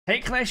Hey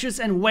Clashers,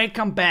 and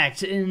welcome back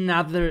to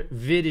another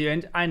video.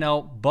 And I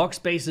know box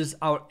bases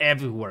are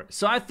everywhere,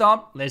 so I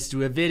thought let's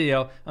do a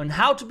video on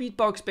how to beat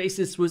box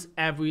bases with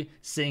every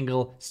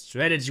single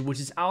strategy which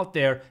is out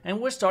there. And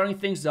we're starting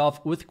things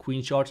off with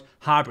Queen Shot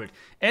Hybrid.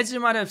 As you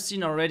might have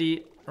seen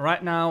already,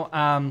 right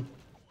now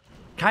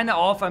kinda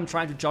off, I'm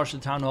trying to charge the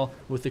Town Hall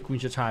with the Queen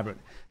Shot Hybrid.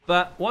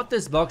 But what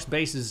this box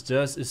bases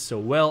does is so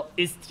well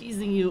is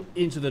teasing you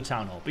into the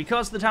Town Hall,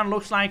 because the town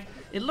looks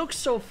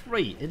so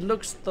free. It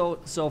looks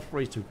so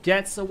free to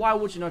get, so why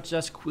would you not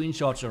just Queen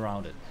Shot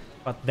around it?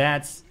 But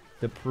that's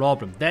the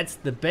problem. That's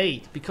the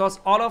bait, because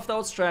all of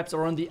those traps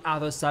are on the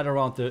other side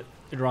around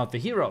the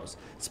heroes.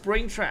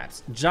 Spring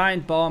traps,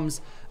 giant bombs,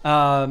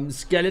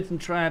 skeleton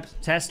traps,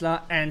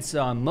 Tesla, and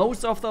so on.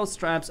 Most of those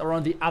traps are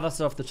on the other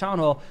side of the Town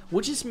Hall,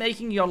 which is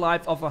making your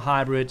life of a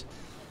hybrid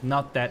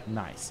not that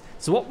nice.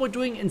 So what we're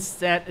doing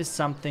instead is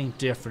something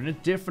different, a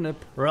different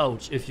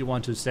approach, if you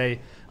want to say.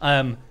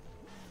 And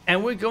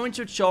we're going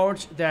to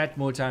charge that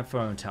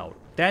multi-inferno tower.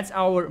 That's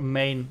our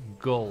main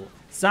goal.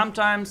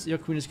 Sometimes your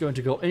queen is going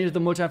to go into the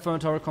multi-inferno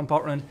tower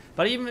compartment,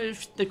 but even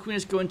if the queen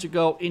is going to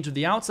go into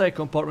the outside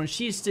compartment,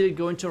 she's still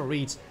going to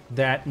reach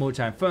that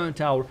multi-inferno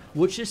tower,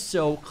 which is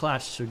so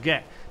clutch to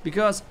get.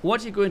 Because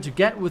what you're going to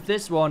get with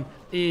this one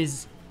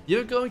is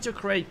you're going to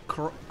create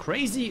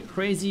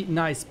crazy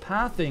nice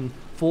pathing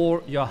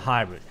for your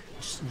hybrid.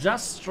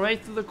 Just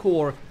straight to the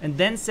core, and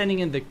then sending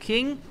in the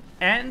king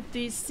and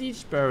the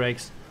siege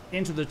barracks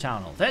into the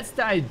town hall. That's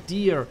the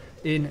idea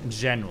in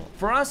general.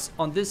 For us,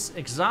 on this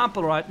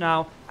example right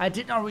now, I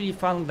did not really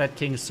follow that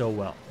king so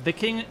well. The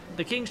king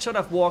should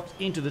have walked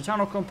into the town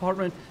hall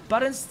compartment,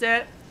 but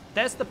instead,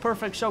 that's the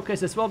perfect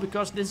showcase as well,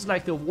 because this is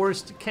like the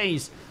worst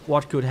case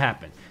what could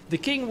happen. The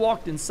king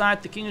walked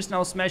inside, the king is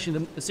now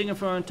smashing the single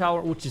inferno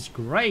tower, which is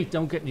great,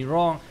 don't get me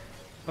wrong.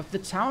 But the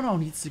town hall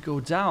needs to go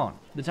down.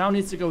 The town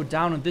needs to go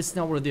down, and this is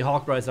now where the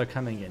Hawkeyes are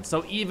coming in.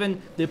 So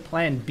even the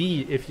plan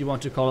B, if you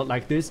want to call it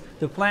like this,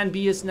 the plan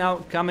B is now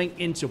coming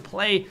into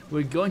play.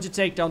 We're going to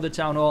take down the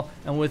town hall,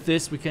 and with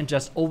this we can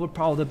just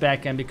overpower the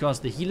backend,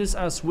 because the healers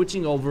are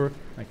switching over.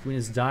 My queen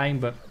is dying,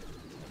 but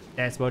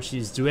that's what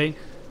she's doing.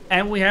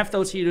 And we have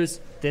those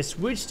healers, they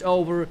switched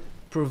over,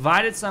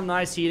 provided some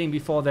nice healing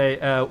before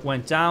they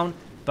went down.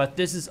 But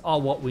this is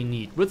all what we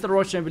need. With the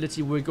Royal Champ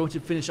ability, we're going to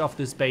finish off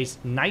this base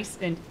nice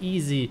and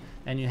easy.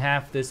 And you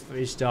have this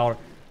fish tower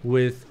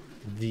with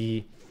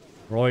the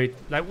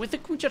with the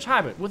Queen Shot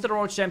Hybrid, with the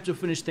Royal Champ to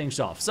finish things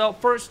off. So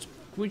first,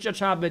 Queen Shot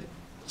Hybrid,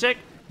 check.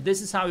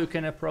 This is how you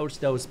can approach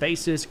those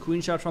bases.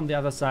 Queen Shot from the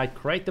other side,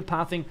 create the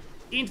pathing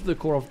into the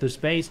core of the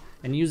space,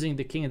 and using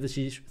the king and the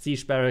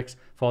siege barracks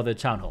for the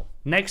town hall.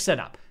 Next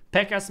setup.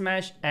 P.E.K.K.A.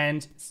 Smash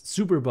and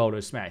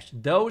Superbowler Smash.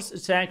 Those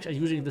attacks are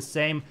using the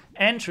same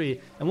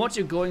entry, and what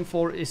you're going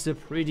for is a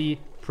pretty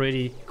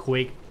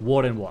quick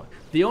ward and walk.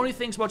 The only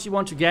things what you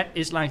want to get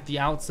is like the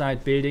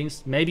outside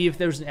buildings. Maybe if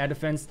there's an air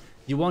defense,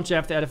 you want to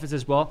have the air defense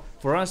as well.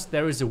 For us,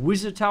 there is a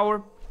wizard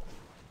tower.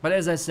 But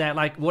as I said,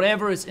 like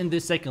whatever is in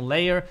this second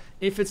layer,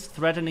 if it's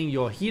threatening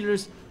your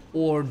healers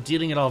or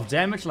dealing a lot of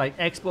damage, like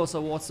expos or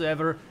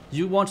whatsoever,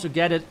 you want to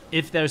get it.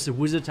 If there's a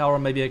wizard tower,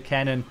 maybe a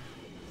cannon,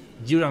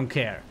 you don't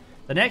care.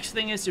 The next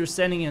thing is you're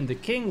sending in the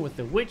king with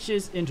the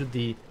witches into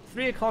the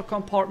 3 o'clock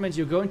compartment.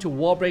 You're going to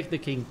wall break the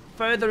king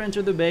further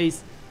into the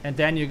base, and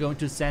then you're going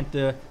to send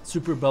the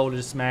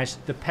Superbowler Smash,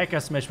 the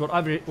P.E.K.K.A. Smash,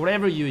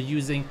 whatever you're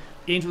using,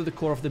 into the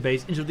core of the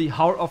base, into the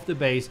heart of the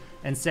base,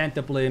 and send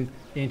the blimp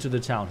into the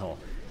town hall.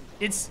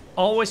 It's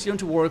always going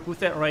to work with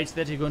that rate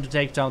that you're going to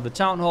take down the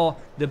town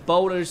hall. The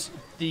bowlers,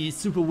 the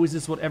super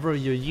wizards, whatever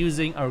you're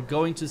using, are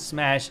going to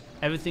smash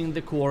everything in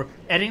the core.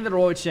 Adding the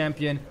royal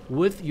champion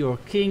with your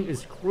king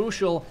is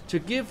crucial to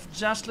give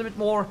just a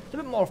little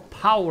bit more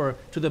power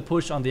to the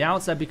push on the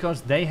outside, because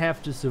they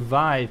have to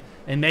survive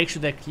and make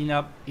sure that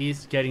cleanup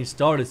is getting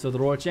started. So the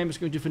royal champion is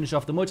going to finish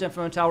off the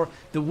multi-inferno tower.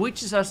 The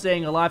witches are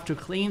staying alive to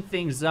clean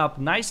things up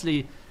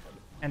nicely.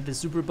 And the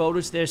super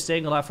bowlers, they're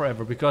staying alive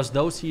forever, because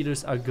those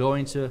healers are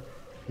going to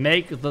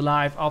make the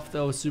life of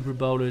those super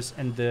bowlers.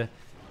 And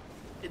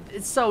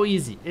it's so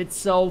easy, it's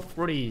so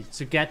free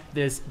to get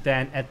this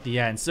then at the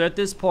end. So at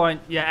this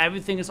point, yeah,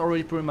 everything is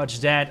already pretty much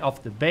dead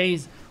off the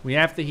base. We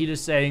have the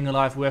healers staying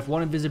alive. We have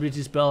one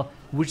invisibility spell,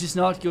 which is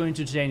not going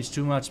to change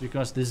too much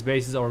because this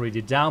base is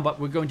already down, but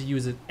we're going to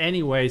use it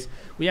anyways.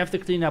 We have to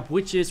clean up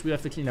witches, we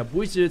have to clean up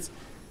wizards.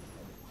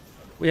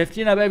 We have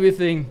cleaned up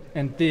everything,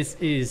 and this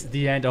is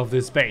the end of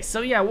this base. So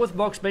yeah, with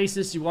box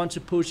bases, you want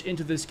to push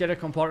into the scatter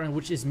compartment,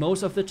 which is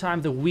most of the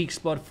time the weak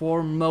spot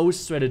for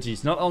most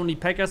strategies. Not only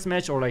P.E.K.K.A.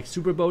 Smash or like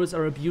super bowlers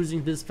are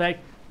abusing this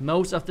fact,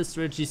 most of the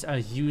strategies are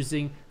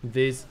using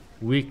this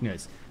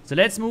weakness. So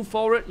let's move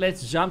forward,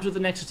 let's jump to the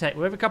next attack.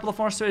 We have a couple of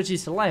more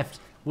strategies left,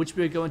 which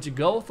we're going to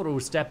go through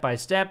step by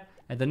step.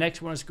 And the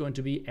next one is going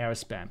to be air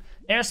spam.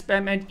 Air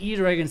spam and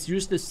E-Dragons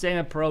use the same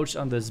approach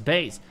on this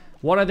base.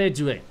 What are they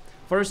doing?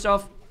 First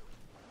off,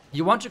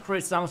 you want to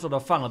create some sort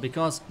of funnel,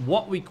 because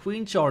what we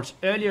queen charged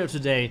earlier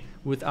today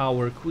with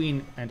our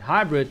queen and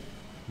hybrid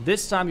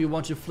This time you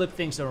want to flip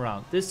things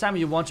around. This time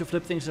you want to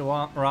flip things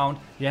around.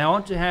 You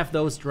want to have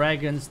those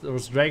dragons,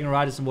 those dragon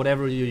riders and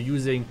whatever you're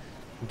using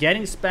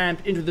getting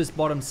spammed into this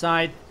bottom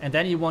side. And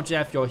then you want to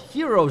have your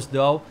heroes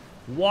though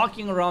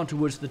walking around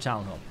towards the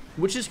town hall.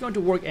 Which is going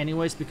to work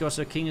anyways because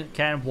the king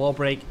can wall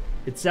break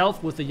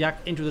itself with the yak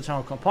into the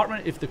town hall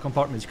compartment if the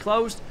compartment is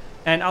closed.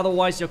 And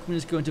otherwise your queen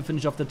is going to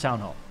finish off the town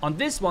hall. On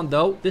this one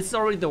though, this is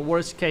already the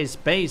worst case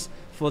base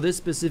for this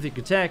specific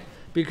attack.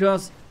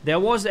 Because there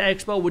was an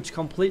expo which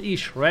completely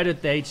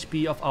shredded the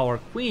HP of our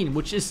queen,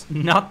 which is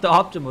not the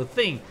optimal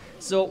thing.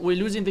 So we're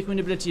losing the queen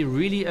ability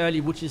really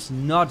early, which is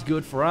not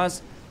good for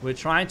us. We're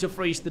trying to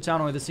freeze the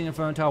tunnel with the single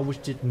inferno tower,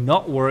 which did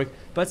not work.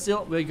 But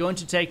still, we're going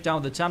to take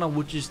down the tunnel,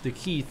 which is the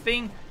key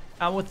thing.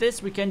 And with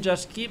this, we can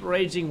just keep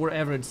raging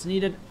wherever it's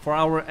needed. For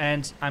our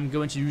end, I'm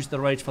going to use the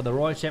rage for the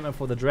royal champion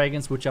for the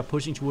dragons, which are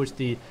pushing towards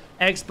the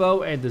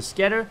expo and the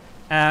scatter.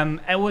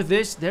 And with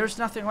this, there's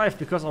nothing left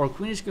because our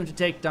queen is going to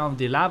take down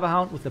the lava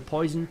hound with the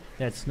poison.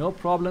 That's no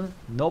problem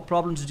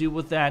to deal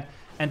with that.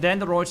 And then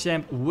the royal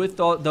champ with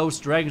those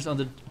dragons on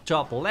the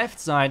top left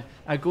side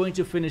are going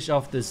to finish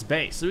off this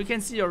base. So you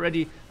can see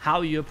already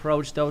how you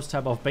approach those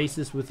type of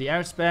bases with the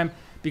air spam,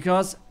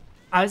 because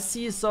I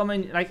see so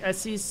many, like I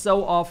see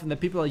so often that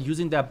people are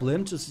using that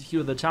blimp to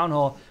secure the town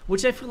hall,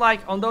 which I feel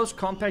like on those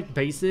compact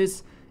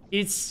bases,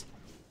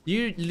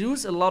 you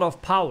lose a lot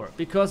of power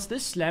because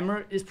this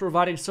slammer is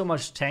providing so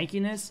much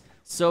tankiness,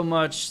 so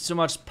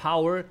much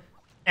power,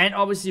 and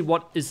obviously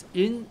what is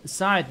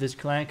inside this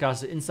clan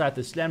castle, inside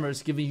the slammer,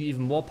 is giving you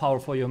even more power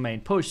for your main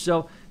push.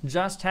 So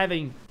just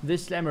having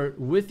this slammer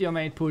with your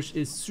main push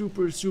is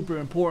super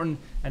important,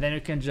 and then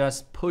you can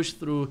just push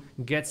through,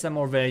 get some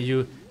more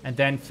value, and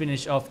then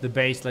finish off the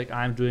base like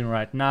I'm doing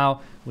right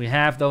now. We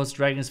have those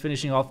dragons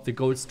finishing off the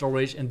gold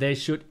storage, and they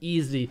should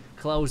easily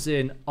close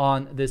in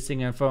on this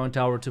single inferno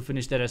tower to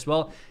finish that as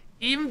well.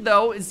 Even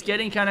though it's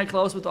getting kind of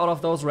close with all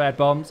of those red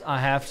bombs, I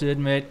have to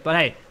admit. But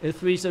hey, a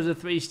 3-star is a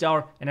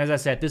 3-star. And as I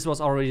said, this was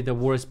already the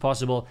worst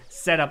possible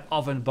setup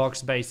of a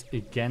box base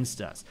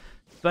against us.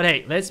 But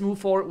hey, let's move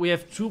forward. We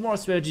have 2 more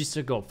strategies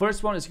to go.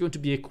 First one is going to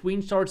be a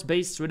Queen Charge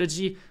based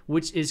strategy,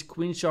 which is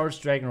Queen Charge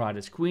Dragon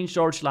Riders, Queen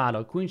Charge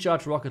Lalo, Queen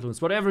Charge Rocket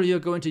Loons, whatever you're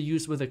going to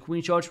use with a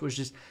Queen Charge, which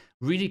is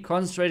really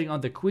concentrating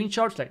on the Queen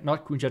Charge, like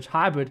not Queen Charge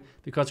Hybrid,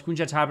 because Queen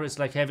Charge Hybrid is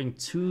like having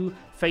 2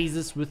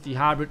 phases with the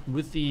hybrid,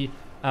 with the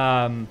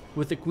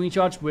Queen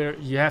Charge, where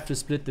you have to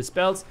split the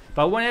spells.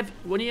 But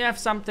when you have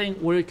something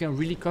where you can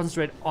really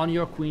concentrate on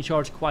your Queen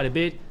Charge quite a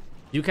bit,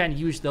 you can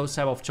use those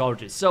type of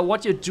charges. So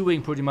what you're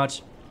doing pretty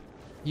much,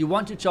 you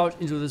want to charge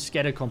into the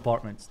scatter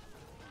compartments.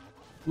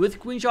 With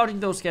Queen Charging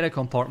those scatter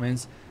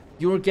compartments,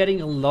 you're getting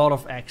a lot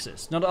of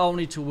access, not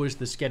only towards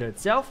the scatter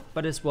itself,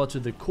 but as well to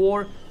the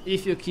core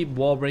if you keep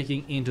wall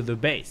breaking into the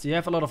base. You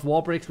have a lot of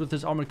wall breaks with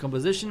this armored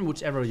composition,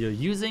 whichever you're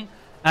using,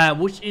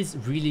 which is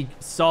really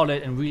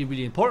solid and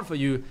really important for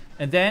you.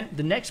 And then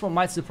the next one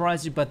might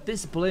surprise you, but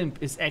this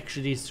blimp is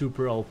actually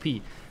super OP.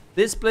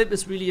 This blimp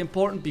is really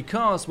important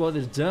because what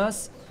it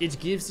does, it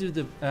gives you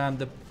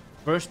the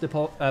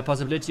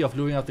possibility of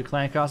luring out the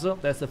clan castle.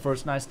 That's the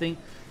first nice thing.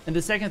 And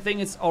the second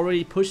thing is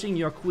already pushing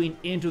your queen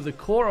into the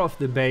core of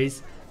the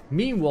base,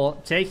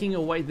 meanwhile taking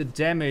away the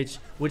damage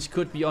which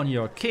could be on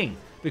your king,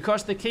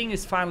 because the king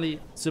is finally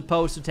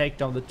supposed to take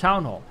down the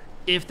town hall.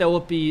 If there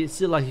would be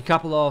still like a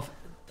couple of,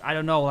 I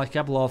don't know, like a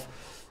couple of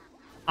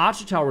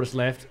archer towers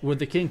left where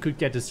the king could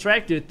get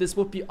distracted, this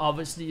would be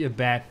obviously a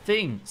bad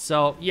thing.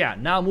 So yeah,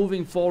 now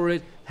moving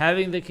forward,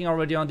 having the king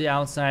already on the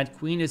outside,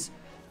 queen is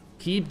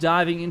keep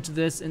diving into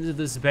this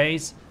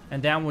base,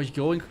 and then we're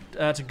going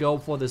to go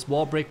for this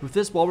wall break. With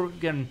this wall break, we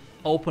can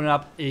open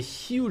up a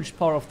huge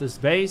part of this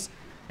base.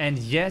 And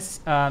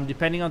yes,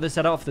 depending on the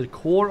setup of the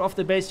core of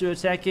the base you're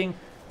attacking,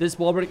 this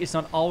wall break is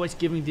not always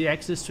giving the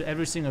access to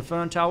every single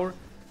inferno tower.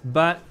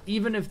 But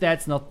even if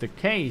that's not the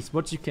case,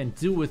 what you can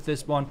do with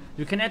this one,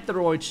 you can add the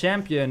royal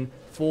champion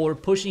for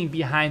pushing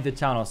behind the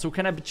town hall. So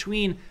kind of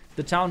between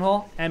the town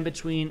hall and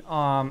between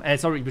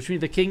between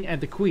the king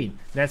and the queen.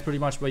 That's pretty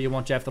much where you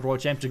want to have the royal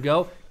champ to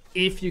go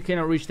if you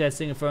cannot reach that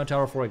single inferno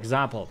tower, for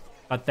example.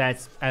 But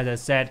that's, as I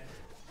said,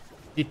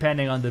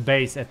 depending on the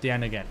base at the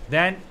end again.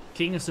 Then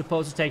king is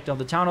supposed to take down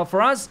the town hall.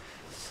 For us,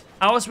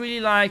 I was really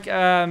like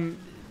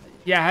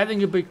yeah,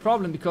 having a big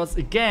problem, because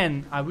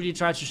again, I really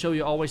try to show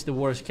you always the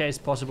worst case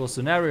possible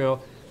scenario,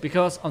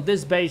 because on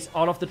this base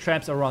all of the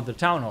traps are around the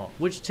town hall,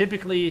 which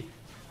typically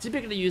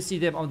you see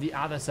them on the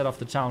other side of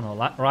the town hall,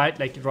 right?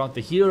 Like around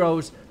the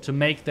heroes to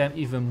make them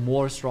even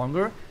more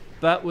stronger.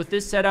 But with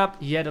this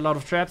setup, he had a lot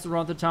of traps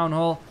around the town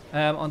hall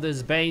on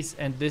this base,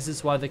 and this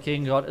is why the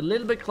king got a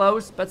little bit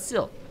close. But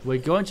still, we're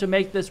going to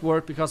make this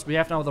work because we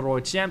have now the royal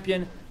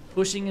champion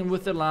pushing in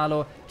with the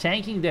Lalo,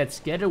 tanking that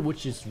scatter,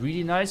 which is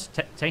really nice,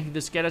 tanking the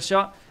scatter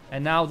shot.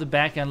 And now the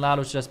backhand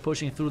Lalo is just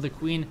pushing through. The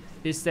queen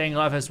is staying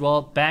alive as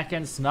well,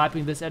 backhand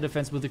sniping this air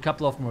defense with a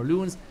couple of more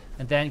loons,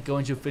 and then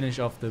going to finish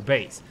off the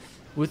base.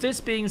 With this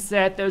being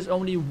said, there's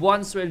only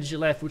one strategy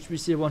left, which we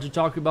still want to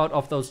talk about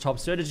of those top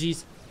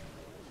strategies.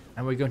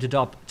 And we're going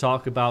to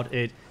talk about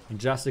it in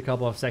just a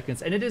couple of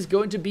seconds. And it is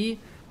going to be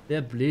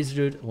the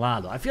Blizzard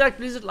Lalo. I feel like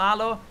Blizzard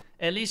Lalo,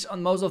 at least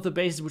on most of the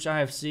bases which I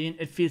have seen,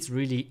 it feels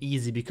really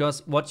easy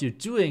because what you're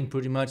doing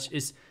pretty much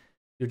is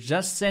you're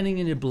just sending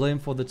in a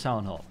blimp for the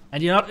Town Hall.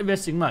 And you're not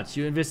investing much.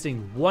 You're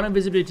investing 1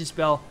 invisibility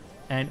spell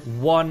and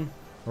 1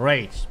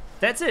 rage.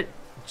 That's it.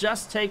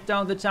 Just take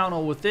down the Town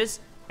Hall with this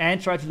and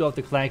try to load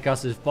the Clan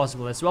Castle if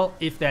possible as well,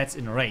 if that's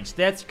in range.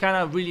 That's kind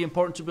of really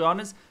important, to be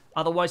honest.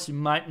 Otherwise, you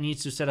might need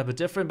to set up a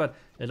different, but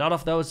a lot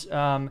of those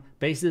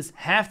bases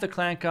have the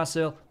Clan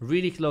Castle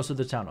really close to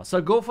the Town Hall. So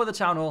go for the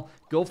Town Hall,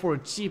 go for a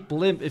cheap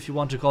blimp if you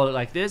want to call it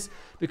like this,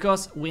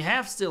 because we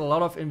have still a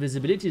lot of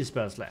invisibility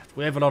spells left.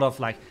 We have a lot of,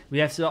 like, we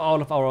have still all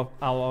of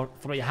our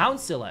 3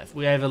 hounds still left.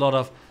 We have a lot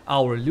of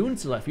our loons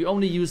still left. We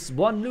only use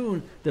 1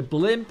 loon, the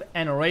blimp,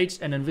 and a rage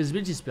and an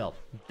invisibility spell.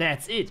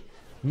 That's it.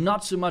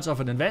 Not too much of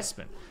an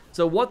investment.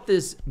 So what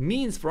this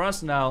means for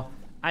us now,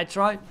 I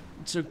try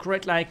to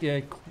create like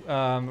a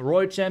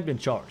Royal Champion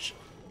charge.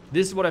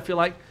 This is what I feel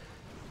like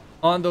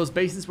on those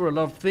bases where a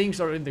lot of things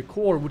are in the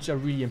core which are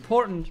really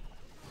important.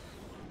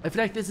 I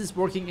feel like this is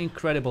working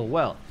incredible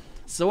well.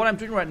 So what I'm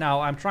doing right now,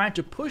 I'm trying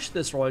to push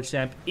this Royal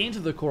Champ into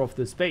the core of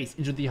the space,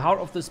 into the heart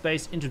of the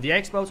space, into the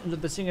expos, into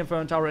the single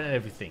Inferno Tower and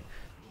everything.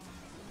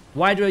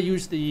 Why do I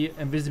use the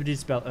invisibility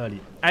spell early?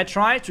 I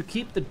try to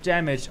keep the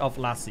damage of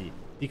Lassie.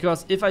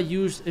 Because if I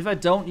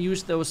don't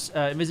use those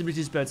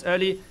invisibility spells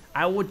early,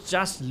 I would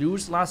just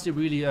lose Lassie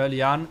really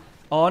early on,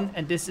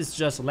 and this is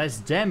just less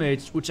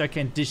damage, which I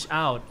can dish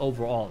out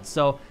overall.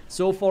 So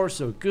far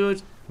so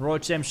good. Royal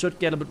Champ should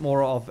get a bit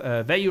more of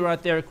value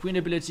right there, Queen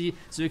ability.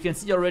 So you can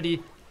see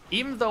already,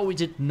 even though we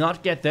did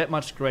not get that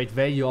much great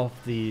value of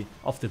the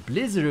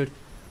Blizzard,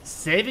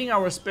 saving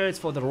our spirits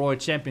for the Royal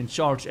Champion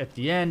charge at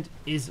the end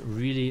is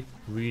really,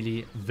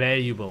 really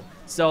valuable.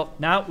 So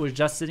now we're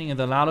just sitting in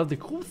the Lalo. The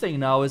cool thing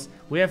now is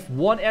we have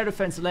 1 air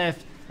defense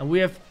left and we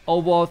have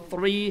over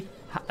 3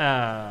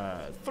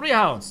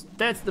 hounds.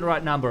 That's the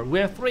right number. We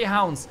have 3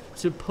 hounds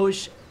to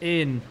push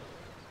in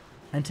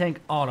and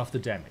tank all of the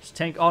damage.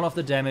 Tank all of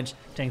the damage,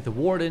 tank the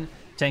Warden,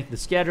 tank the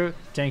Scatter,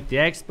 tank the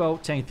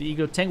Expo, tank the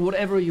Eagle, tank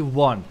whatever you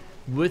want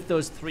with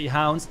those 3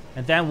 hounds,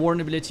 and then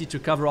Warden ability to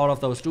cover all of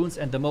those runes,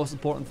 and the most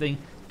important thing,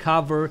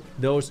 cover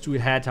those 2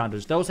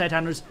 headhunters. Those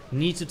headhunters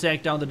need to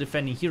take down the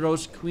defending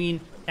heroes,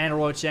 Queen and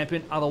Royal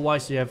Champion,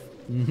 otherwise you have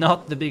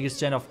not the biggest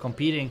chance of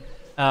competing.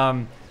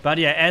 But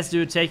yeah, as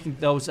you're taking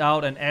those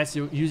out and as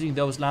you're using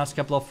those last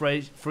couple of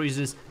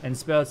freezes and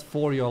spells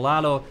for your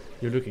Lalo,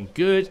 you're looking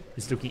good,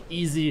 it's looking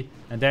easy,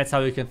 and that's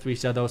how you can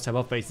 3-star those type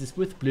of bases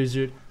with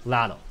Blizzard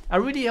Lalo. I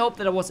really hope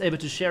that I was able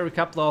to share a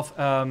couple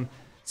of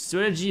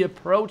strategy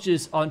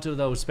approaches onto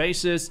those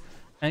spaces.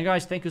 And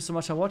guys, thank you so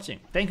much for watching.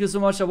 Thank you so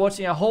much for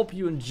watching. I hope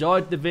you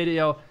enjoyed the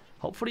video.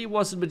 Hopefully it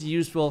was a bit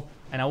useful,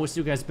 and I will see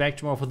you guys back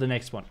tomorrow for the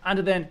next one.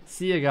 Until then,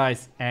 see you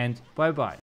guys and bye bye.